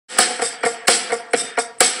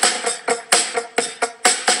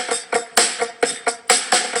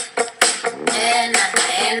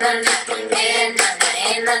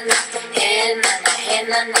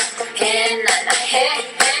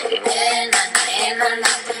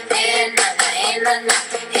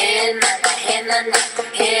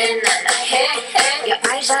Your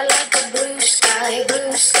eyes are like a blue sky,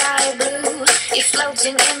 blue sky, blue. You're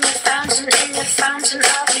floating in the fountain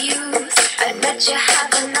of youth. I bet you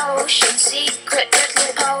have an ocean, secret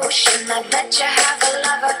little potion. I bet you have a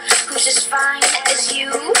lover who's as fine as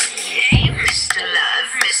you. Hey, Mr. Love,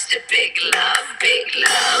 Mr. Big Love, Big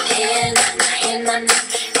Love.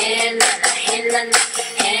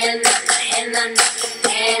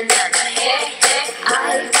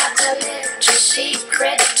 I've got a little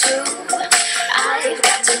secret too. I've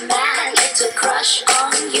got a mad little crush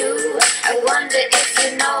on you. I wonder if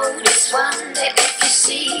you notice, wonder if you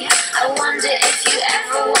see. I wonder if you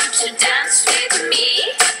ever want to dance with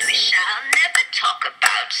me. We shall never talk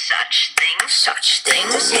about such things, such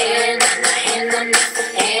things.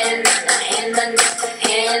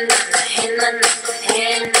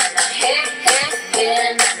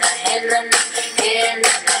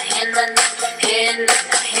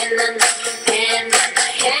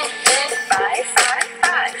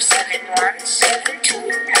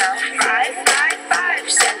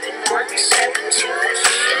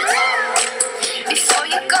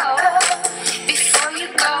 Before you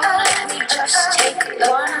go, let me just take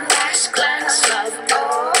one last glance, love.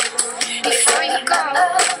 Oh, before you go,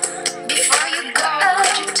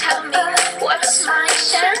 would you tell me what's my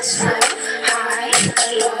chance, love? High,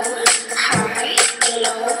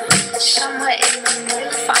 low, somewhere in the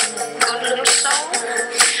middle, find a good little soul.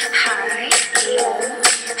 High,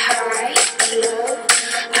 low,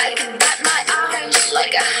 I can bat my eyes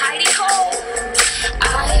like a hidey hole.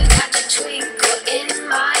 I've got a twinkle in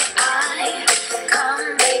my eye.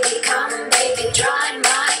 Come baby, dry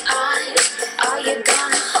my eyes. Are you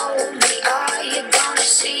gonna hold me? Are you gonna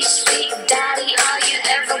see sweet daddy? Are you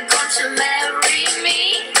ever going to marry me?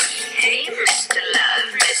 Hey, Mr. Love,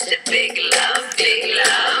 Mr. Big Love, Big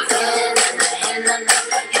Love.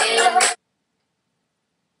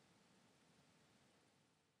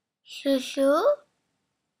 Chouchou?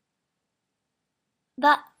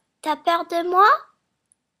 Bah, t'as peur de moi?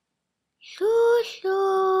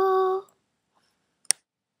 Chouchou.